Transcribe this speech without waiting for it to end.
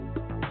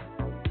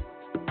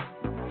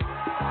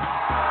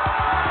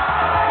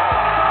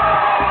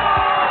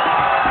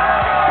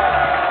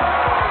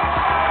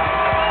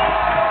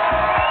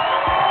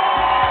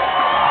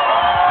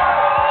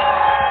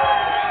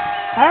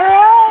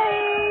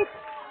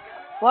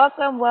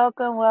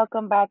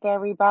Welcome back,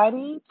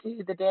 everybody,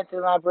 to the Dancing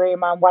Library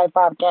Mom Wife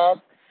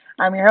Podcast.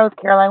 I'm your host,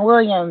 Caroline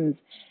Williams,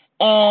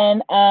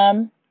 and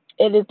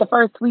it is the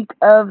first week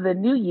of the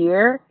new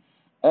year,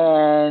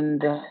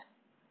 and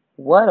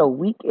what a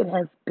week it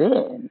has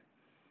been.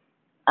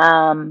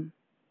 Um,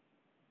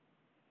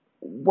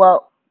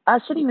 well, I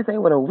shouldn't even say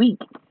what a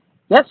week.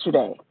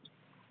 Yesterday,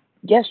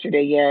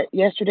 yesterday,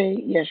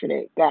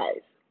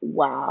 guys.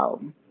 Wow,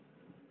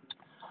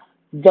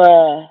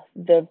 the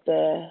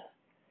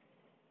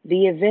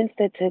the events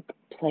that took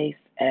place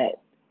at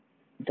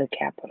the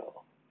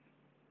Capitol.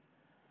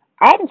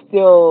 I'm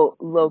still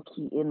low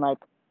key in like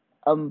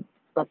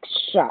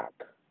shock.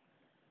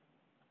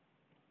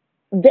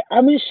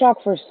 I'm in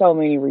shock for so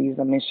many reasons.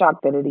 I'm in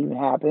shock that it even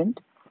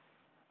happened.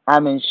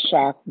 I'm in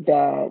shock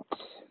that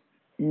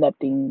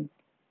nothing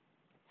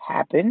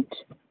happened.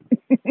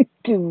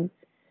 to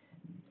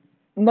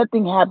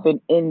Nothing happened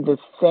in the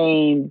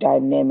same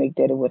dynamic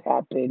that it would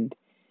happen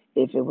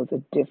if it was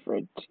a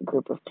different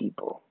group of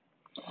people.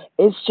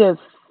 It's just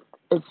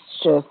it's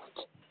just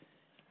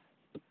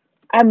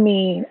I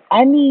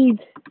need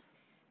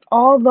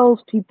all those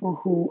people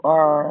who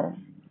are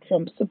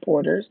Trump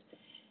supporters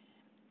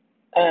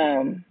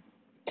um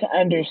to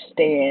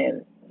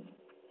understand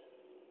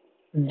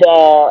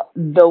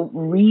the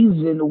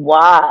reason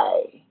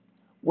why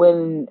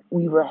when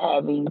we were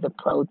having the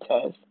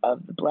protest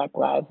of the Black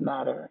Lives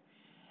Matter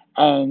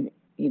and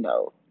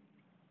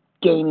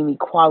gaining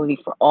equality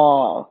for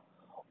all,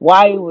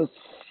 why it was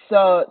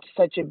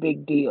such a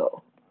big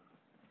deal,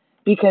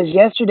 because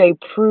yesterday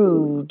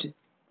proved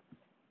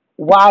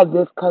why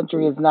this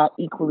country is not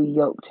equally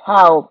yoked,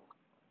 how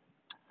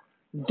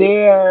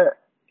there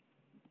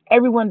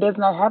everyone does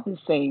not have the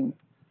same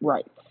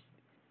rights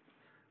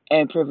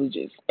and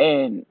privileges,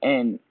 and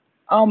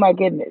oh my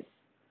goodness,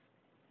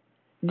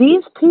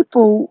 these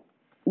people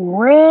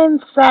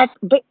ransacked.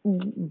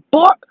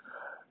 Bought,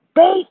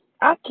 they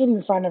I can't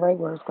even find the right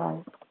words,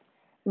 guys.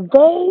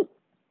 They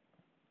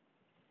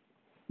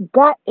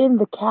got in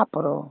the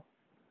Capitol,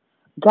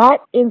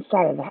 got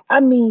inside of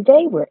the.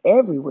 They were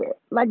everywhere,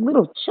 like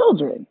little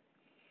children,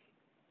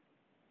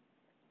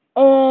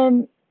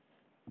 and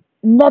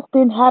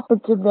nothing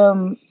happened to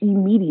them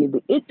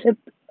immediately. It took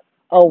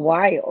a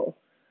while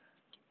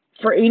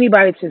for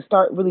anybody to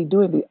start really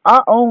doing it.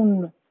 Our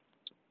own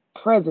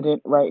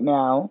president right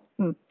now,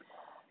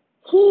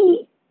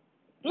 he,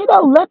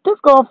 let this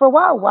go on for a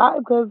while. Why?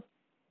 Because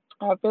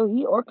I feel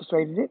he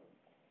orchestrated it.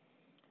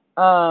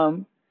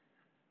 Um,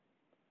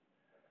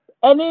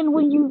 and then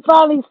when you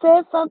finally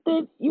said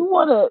something, you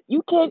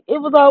can't.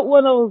 It was like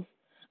one of those,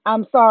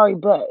 I'm sorry,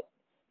 but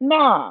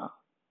nah.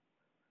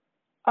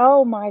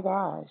 Oh my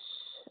gosh,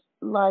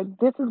 like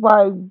this is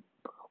why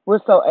we're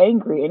so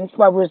angry, and it's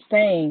why we're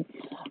saying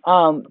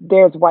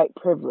there's white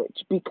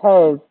privilege,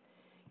 because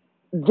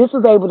this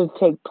was able to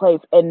take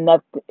place and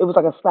nothing. It was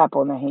like a slap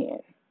on the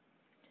hand.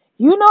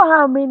 You know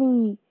how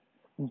many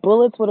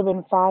bullets would have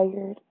been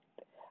fired?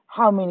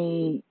 How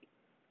many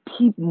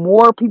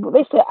more people?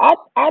 They said,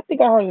 I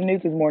think I heard the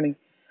news this morning.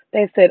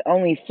 They said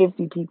only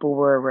 50 people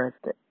were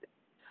arrested.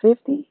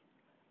 50?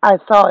 I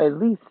saw at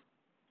least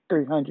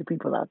 300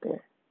 people out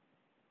there.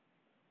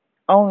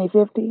 Only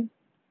 50?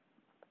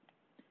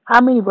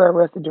 How many were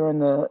arrested during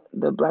the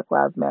Black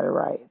Lives Matter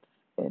riots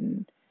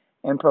and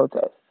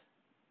protests?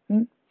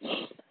 Hmm?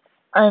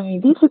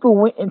 These people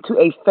went into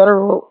a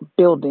federal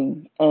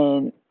building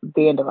and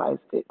vandalized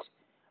it,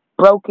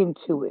 broke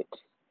into it.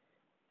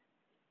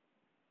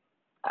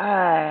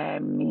 I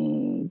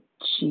mean,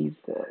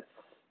 Jesus.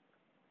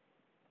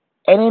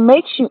 And it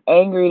makes you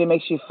angry and it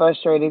makes you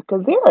frustrated,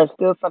 because there are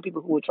still some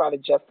people who will try to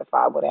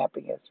justify what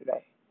happened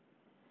yesterday.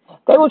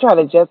 They will try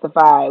to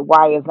justify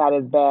why it's not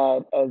as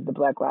bad as the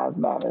Black Lives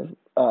Matter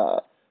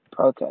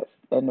protests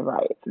and the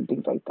riots and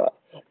things like that.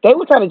 They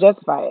will try to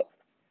justify it.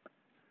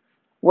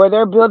 Were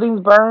their buildings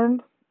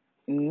burned?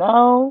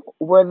 No.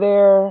 Were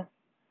there?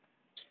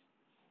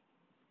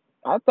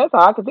 That's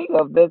all I can think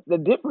of. The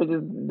difference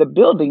is the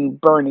building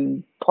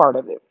burning part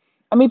of it.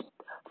 I mean,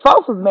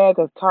 folks was mad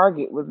because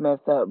Target was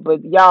messed up,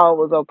 but y'all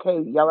was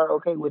okay. Y'all are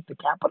okay with the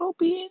Capitol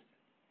being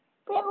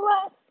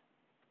vandalized?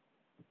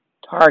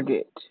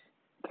 Target,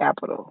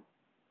 Capitol,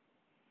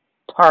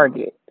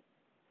 Target,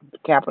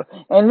 Capitol,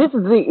 and this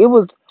is it. It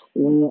was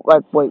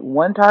like, wait,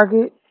 one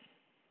Target.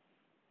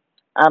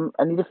 I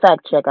need a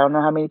fact check. I don't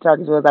know how many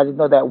Targets it was. I just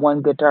know that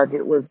one good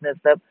Target was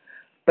messed up.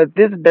 But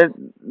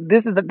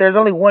there's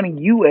only one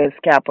U.S.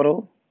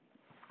 Capitol.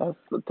 That's,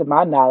 to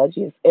my knowledge.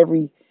 Yes,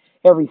 every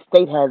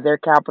state has their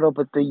capital,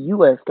 but the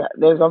U.S.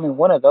 There's only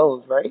one of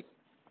those, right?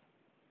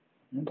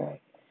 Okay.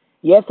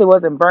 Yes, it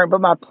wasn't burned, but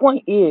my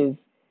point is,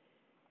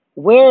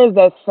 where is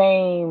that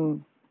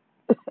same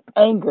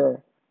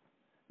anger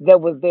that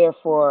was there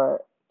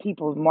for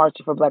people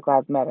marching for Black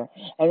Lives Matter?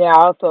 And then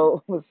I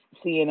also was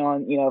seeing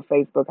on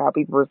Facebook how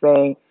people were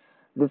saying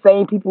the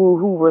same people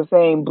who were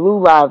saying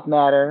Blue Lives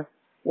Matter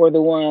were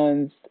the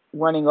ones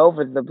running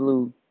over the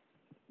blue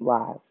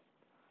lives,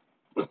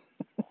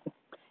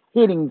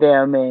 hitting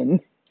them and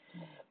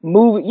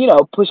moving,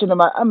 pushing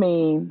them out.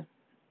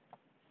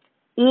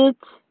 It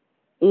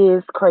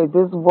is crazy.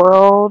 This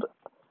world,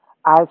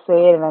 I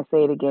say it and I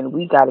say it again,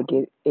 we got to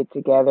get it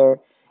together.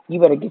 You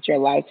better get your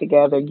life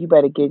together. You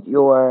better get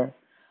your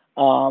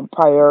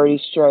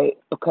priorities straight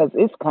because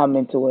it's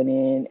coming to an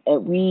end.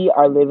 And we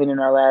are living in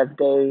our last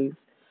days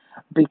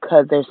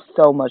because there's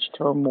so much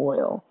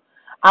turmoil.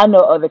 I know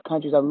other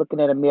countries are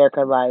looking at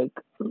America like,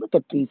 look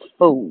at these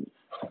fools.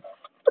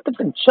 Look at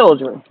them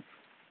children.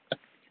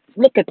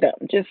 Look at them.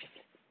 Just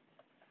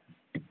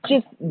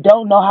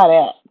don't know how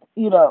to act.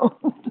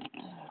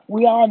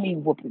 We all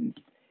need whoopings.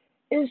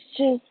 It's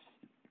just,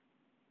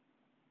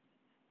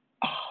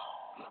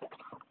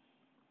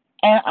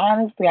 and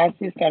honestly, I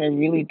just started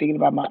really thinking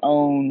about my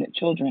own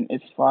children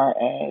as far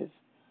as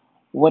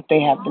what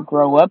they have to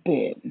grow up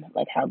in,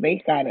 like how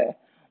they gotta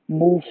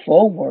move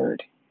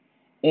forward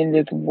in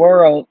this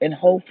world, and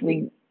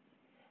hopefully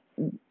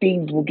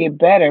things will get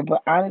better.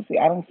 But honestly,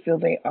 I don't feel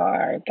they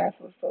are. That's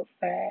what's so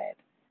sad.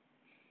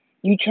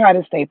 You try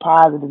to stay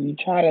positive, you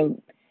try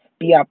to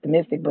be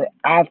optimistic, but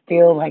I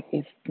feel like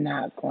it's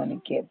not going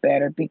to get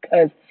better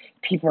because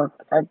people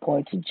are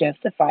going to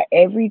justify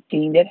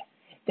everything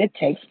that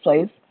takes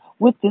place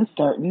with this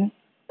certain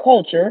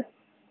culture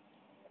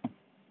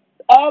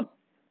of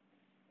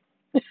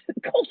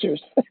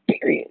cultures.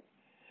 Period.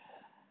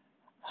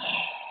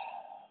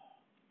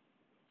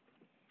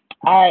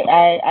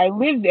 I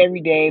lived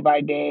every day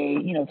by day,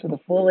 to the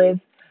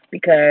fullest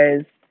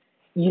because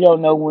you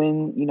don't know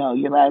when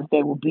your last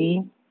day will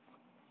be,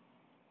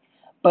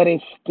 but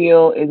it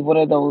still is one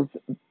of those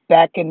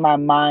back in my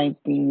mind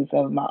things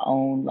of my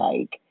own.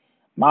 Like,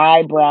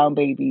 my brown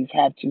babies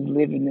have to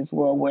live in this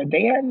world where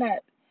they are not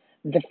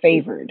the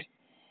favored.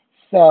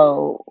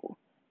 So,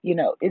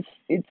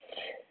 it's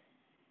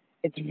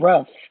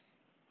rough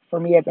for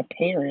me as a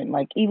parent.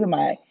 Like, even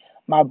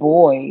my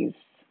boys,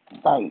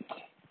 like,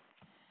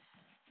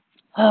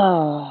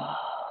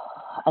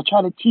 I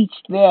try to teach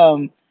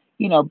them,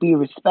 be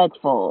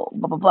respectful,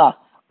 blah blah blah.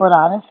 But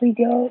honestly,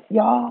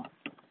 y'all,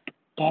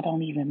 that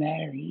don't even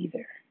matter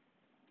either.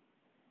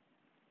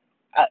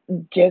 uh,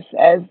 just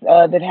as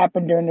that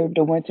happened during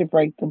the winter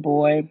break. The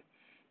boy,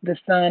 the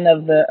son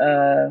of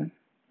the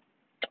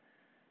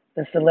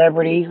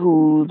celebrity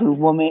who the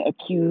woman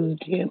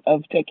accused him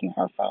of taking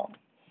her phone,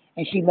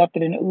 and she left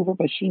it in the Uber,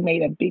 but she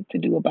made a big to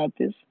do about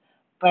this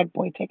black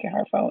boy taking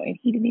her phone, and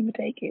he didn't even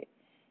take it.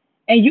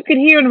 And you could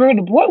hear in the room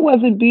the boy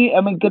wasn't being.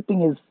 I mean, good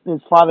thing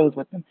his father was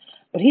with him,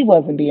 but he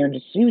wasn't being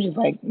understood. He was just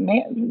like,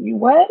 "Man, you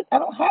what? I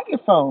don't have your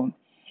phone."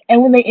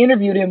 And when they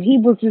interviewed him, he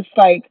was just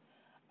like,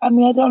 "I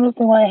mean, I don't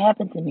understand why it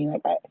happened to me.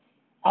 Like,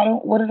 I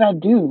don't. What did I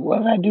do? What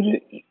did I do to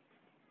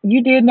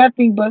you? Did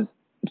nothing but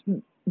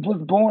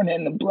was born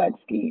in the black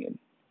skin.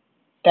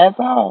 That's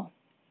all."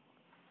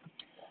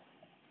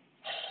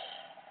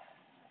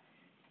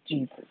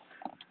 Jesus.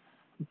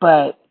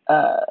 But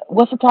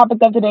what's the topic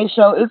of today's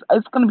show?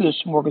 It's going to be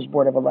a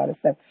smorgasbord of a lot of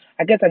stuff.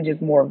 I guess I'm just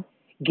more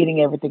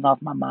getting everything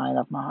off my mind,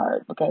 off my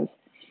heart, because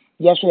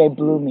yesterday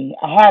blew me.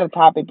 I had a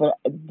topic, but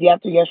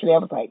after yesterday, I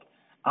was like,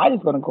 I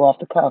just going to go off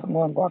the cuff. I'm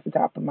going to go off the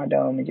top of my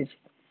dome and just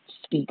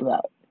speak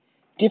about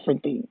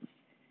different things.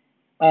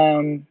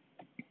 Um,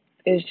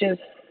 it's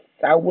just,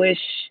 I wish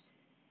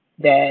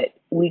that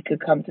we could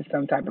come to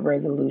some type of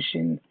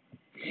resolution.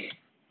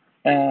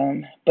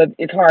 But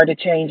it's hard to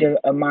change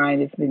a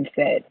mind that's been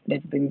set,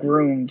 that's been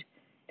groomed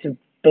to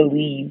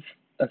believe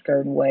a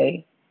certain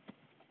way.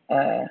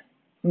 Uh,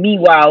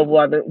 Meanwhile,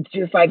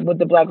 just like with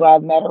the Black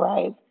Lives Matter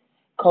riots,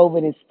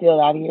 COVID is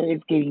still out here.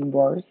 It's getting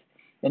worse.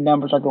 The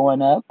numbers are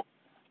going up.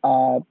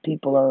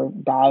 People are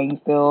dying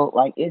still.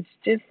 Like, it's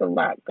just a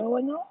lot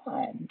going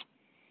on.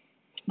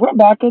 We're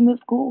back in the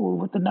school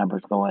with the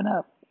numbers going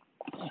up.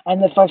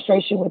 And the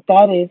frustration with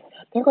that is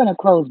they're going to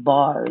close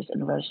bars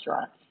and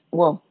restaurants.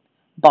 Well,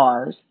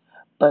 bars,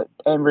 but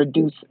and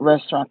reduce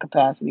restaurant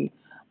capacity.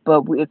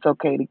 But it's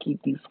okay to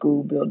keep these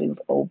school buildings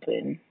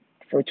open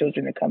for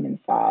children to come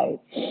inside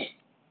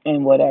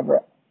and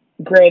whatever.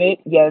 Granted,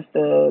 yes,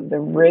 the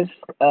risk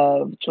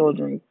of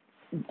children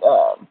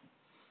uh,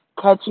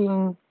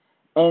 catching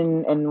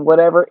and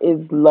whatever is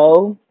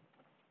low,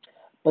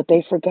 but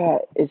they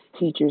forgot it's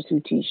teachers who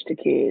teach the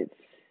kids.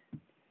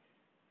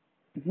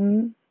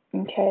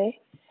 Okay.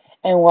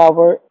 And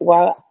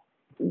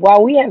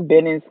while we have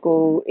been in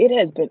school, it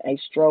has been a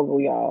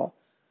struggle, y'all.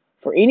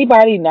 For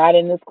anybody not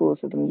in the school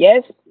system,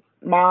 yes,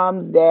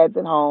 moms, dads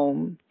at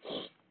home,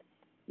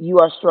 you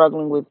are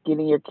struggling with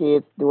getting your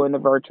kids doing the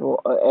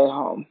virtual at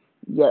home.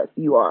 Yes,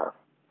 you are.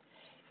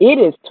 It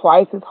is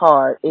twice as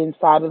hard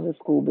inside of the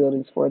school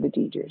buildings for the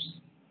teachers.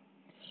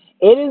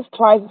 It is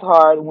twice as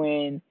hard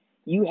when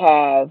you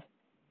have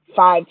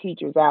five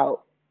teachers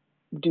out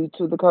due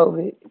to the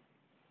COVID,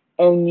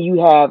 and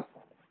you have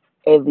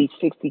at least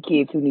 60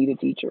 kids who need a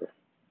teacher,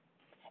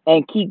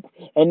 and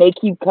they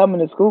keep coming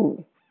to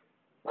school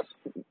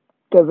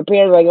because the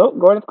parents are like, oh,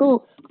 going to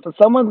school, so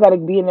someone's got to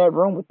be in that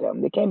room with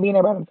them. They can't be in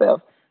there by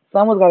themselves.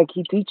 Someone's got to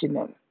keep teaching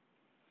them.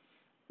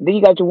 Then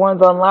you got your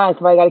ones online.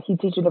 Somebody got to keep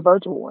teaching the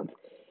virtual ones,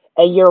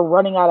 and you're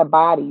running out of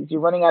bodies.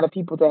 You're running out of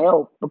people to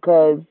help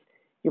because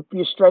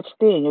you're stretched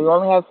thin. You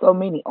only have so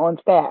many on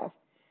staff.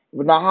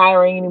 We're not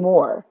hiring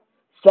anymore.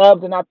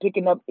 Subs are not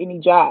picking up any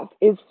jobs.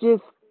 It's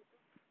just,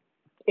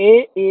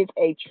 it is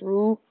a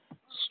true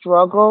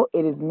struggle.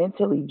 It is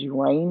mentally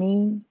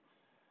draining.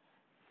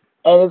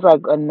 And it's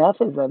like, enough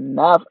is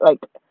enough. Like,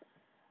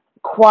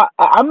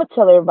 I'm going to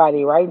tell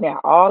everybody right now,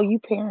 all you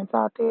parents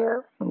out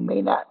there who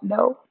may not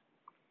know,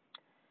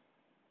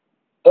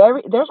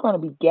 there's going to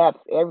be gaps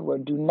everywhere.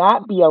 Do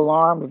not be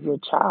alarmed if your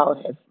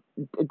child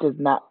does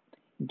not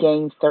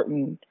gain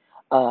certain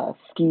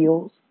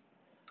skills.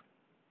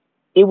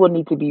 It will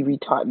need to be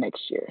retaught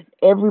next year.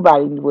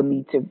 Everybody will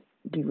need to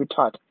be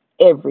retaught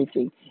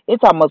everything.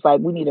 It's almost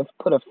like we need to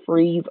put a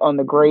freeze on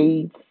the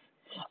grades,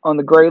 on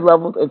the grade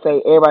levels, and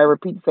say everybody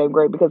repeat the same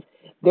grade, because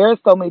there are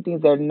so many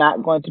things that are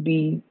not going to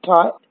be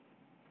taught,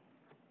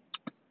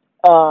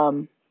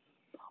 um,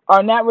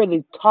 are not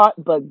really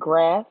taught but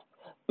grasped,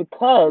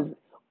 because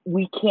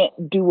we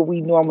can't do what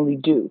we normally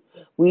do.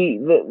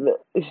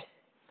 It's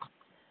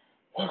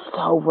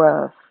so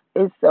rough.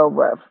 It's so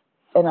rough,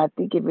 and I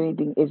think if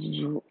anything,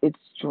 it's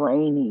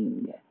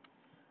draining.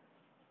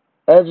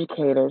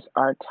 Educators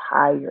are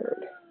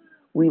tired.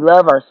 We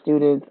love our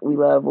students. We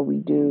love what we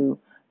do,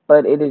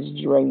 but it is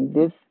draining.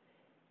 This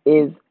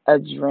is a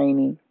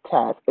draining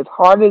task. As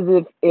hard as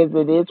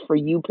it is for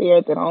you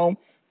parents at home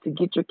to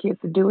get your kids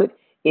to do it,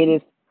 it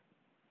is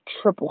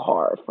triple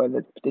hard for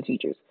the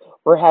teachers.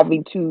 We're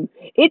having to.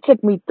 It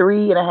took me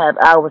 3.5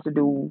 hours to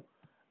do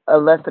a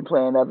lesson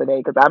plan the other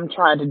day, because I'm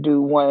trying to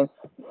do one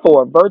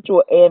for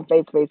virtual and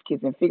face to face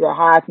kids and figure out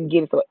how I can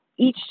get it so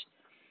each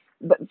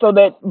so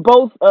that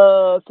both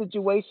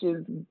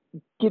situations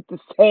get the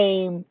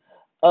same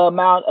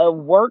amount of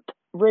work,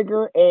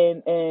 rigor,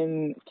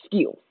 and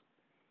skills.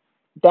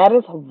 That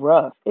is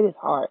rough. It is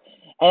hard,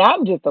 and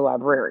I'm just a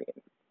librarian,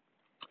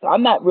 so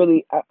I'm not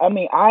really. I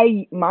mean,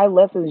 I my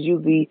lessons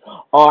usually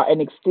are an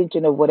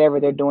extension of whatever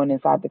they're doing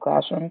inside the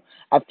classroom.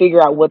 I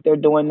figure out what they're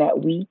doing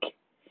that week,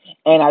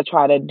 and I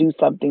try to do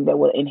something that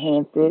will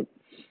enhance it,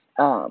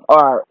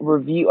 or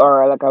review,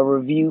 or like a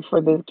review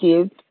for the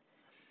kids,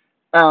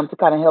 to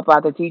kind of help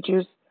out the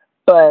teachers.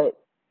 But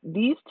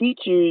these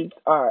teachers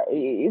are,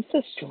 it's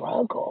a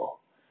struggle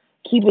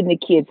keeping the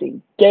kids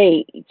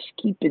engaged,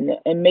 keeping them,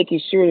 and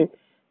making sure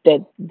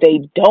that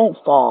they don't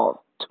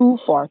fall too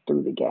far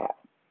through the gap.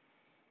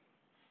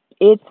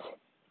 It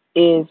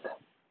is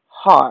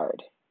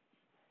hard,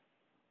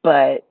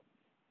 but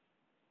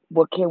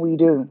what can we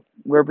do?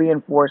 We're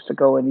being forced to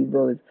go in these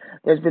buildings.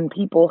 There's been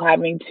people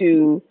having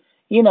to,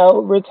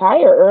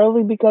 retire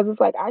early, because it's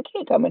like, I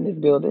can't come in this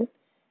building.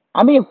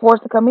 I'm being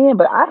forced to come in,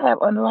 but I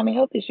have underlying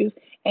health issues,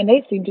 and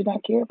they seem to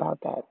not care about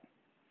that.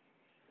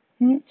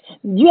 Hmm?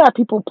 You have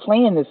people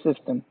playing the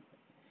system.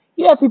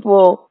 You have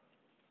people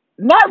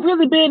not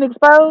really being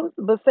exposed,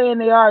 but saying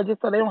they are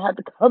just so they don't have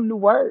to come to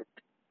work.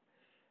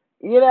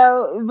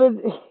 But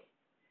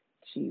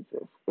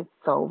Jesus, it's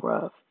so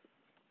rough.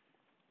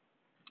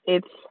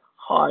 It's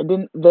hard.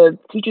 Then the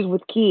teachers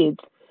with kids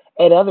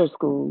at other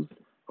schools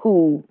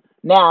who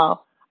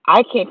now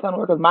I can't come to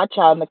work because my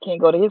child can't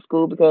go to his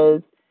school,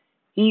 because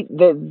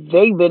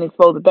they've been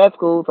exposed at that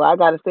school, so I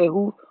got to say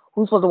who's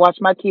supposed to watch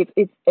my kids.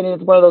 It's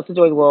one of those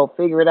situations. Well,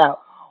 figure it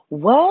out.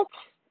 What?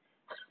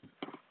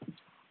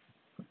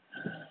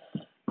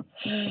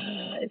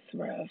 It's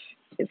rough.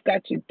 It's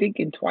got you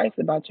thinking twice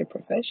about your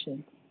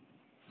profession.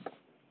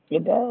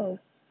 It does.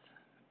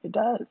 It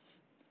does.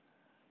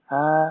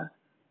 Uh,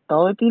 the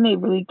only thing that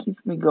really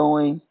keeps me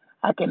going,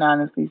 I can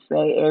honestly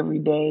say, every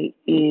day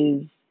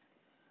is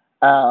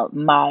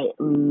my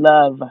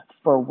love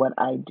for what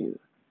I do.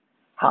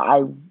 How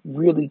I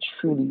really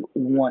truly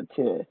want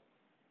to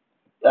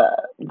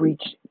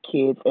reach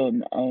kids,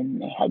 and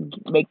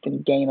make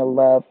them gain a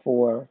love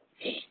for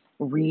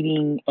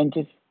reading, and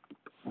just,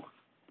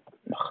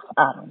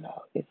 I don't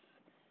know.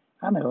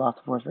 I'm at a loss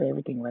of words for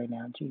everything right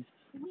now, Jesus.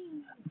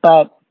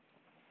 But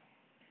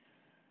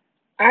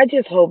I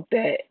just hope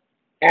that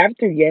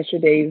after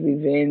yesterday's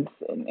events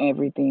and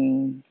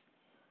everything,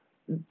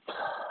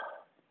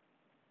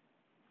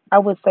 I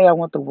would say I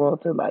want the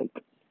world to, like,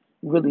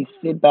 really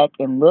sit back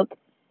and look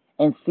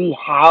and see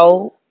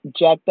how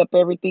jacked up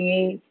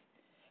everything is.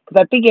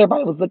 Because I think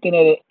everybody was looking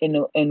at it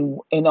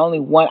in only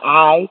one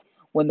eye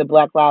when the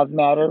Black Lives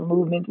Matter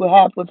movement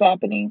was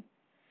happening.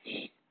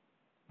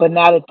 But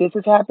now that this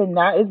has happened,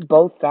 now it's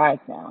both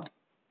sides now.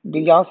 Do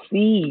y'all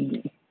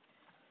see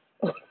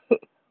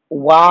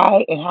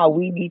why and how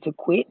we need to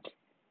quit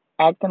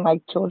acting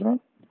like children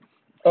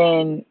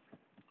and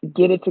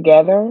get it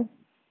together?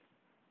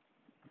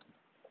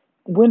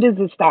 When does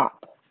it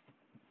stop?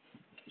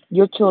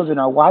 Your children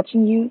are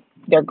watching you.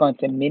 They're going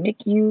to mimic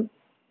you.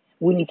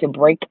 We need to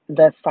break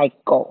the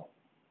cycle.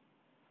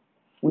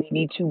 We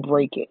need to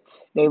break it.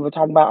 They were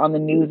talking about on the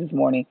news this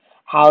morning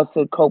how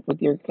to cope, not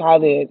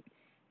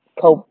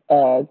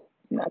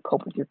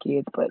cope with your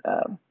kids, but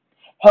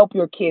help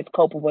your kids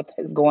cope with what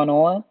is going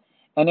on.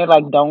 And they're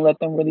like, don't let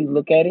them really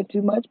look at it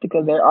too much,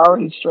 because they're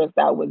already stressed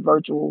out with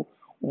virtual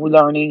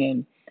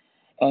learning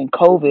and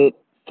COVID.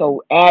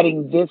 So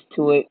adding this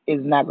to it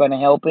is not going to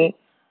help it.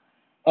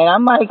 And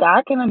I'm like,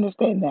 I can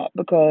understand that,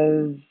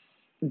 because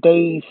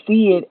they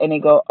see it and they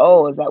go,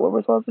 "Oh, is that what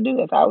we're supposed to do?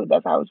 That's how we're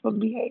supposed to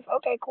behave."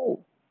 Okay,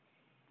 cool.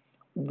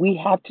 We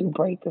have to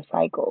break the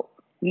cycle.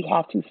 We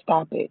have to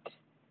stop it.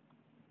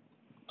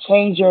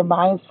 Change your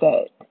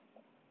mindset.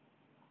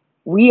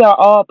 We are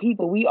all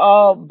people. We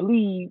all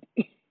bleed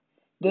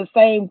the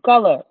same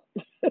color.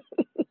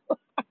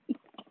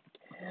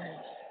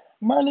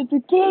 Martin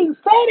Luther King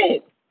said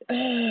it.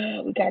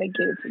 We got to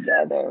get it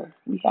together.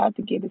 We have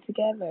to get it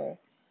together.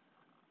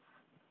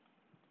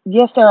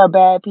 Yes, there are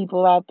bad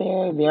people out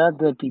there. There are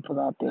good people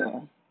out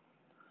there.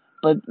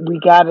 But we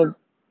got to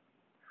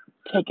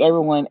take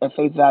everyone at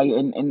face value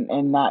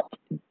and not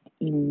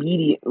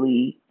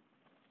immediately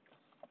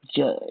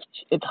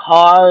judge. It's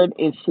hard.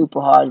 It's super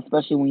hard,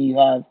 especially when you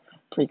have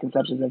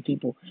preconceptions of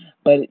people.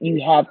 But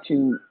you have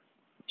to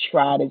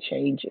try to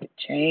change it.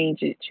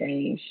 Change it.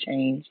 Change.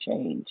 Change.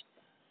 Change.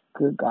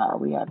 Good God,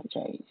 we have to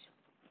change.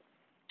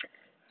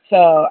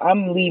 So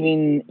I'm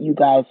leaving you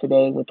guys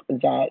today with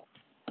that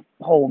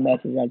whole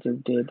message I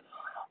just did,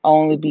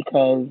 only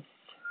because,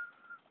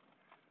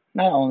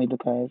 not only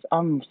because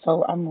I'm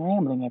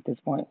rambling at this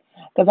point,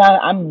 because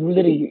I'm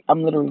literally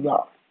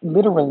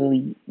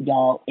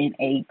y'all in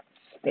a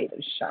state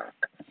of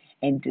shock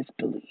and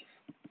disbelief.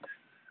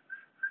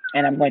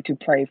 And I'm going to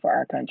pray for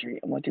our country.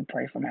 I'm going to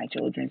pray for my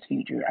children's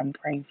future. I'm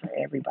praying for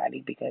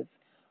everybody because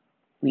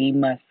we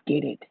must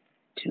get it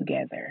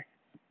together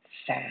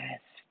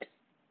fast.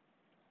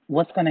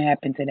 What's going to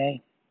happen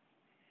today?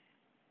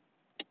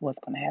 What's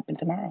going to happen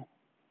tomorrow?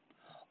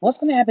 What's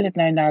going to happen at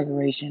the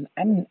inauguration?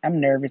 I'm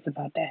nervous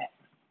about that.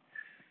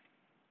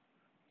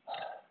 I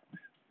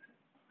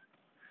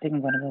think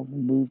I'm going to go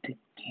move to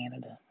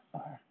Canada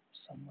or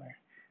somewhere.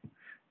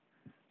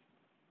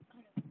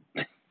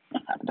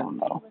 I don't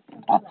know.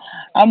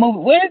 I'll move.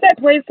 Where is that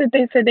place that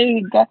they said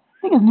they got?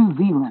 I think it's New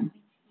Zealand.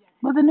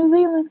 Was it New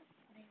Zealand?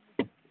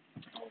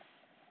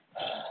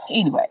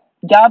 Anyway,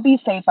 y'all be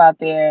safe out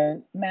there.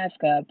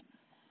 Mask up.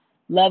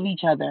 Love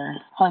each other.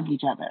 Hug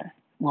each other.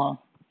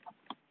 Well,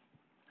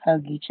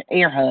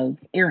 air hug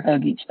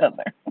each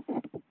other.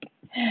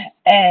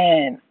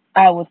 And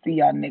I will talk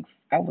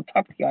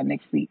to y'all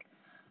next week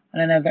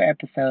on another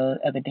episode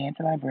of the Dance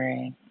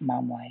Librarian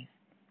Mom Wife.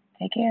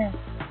 Take care.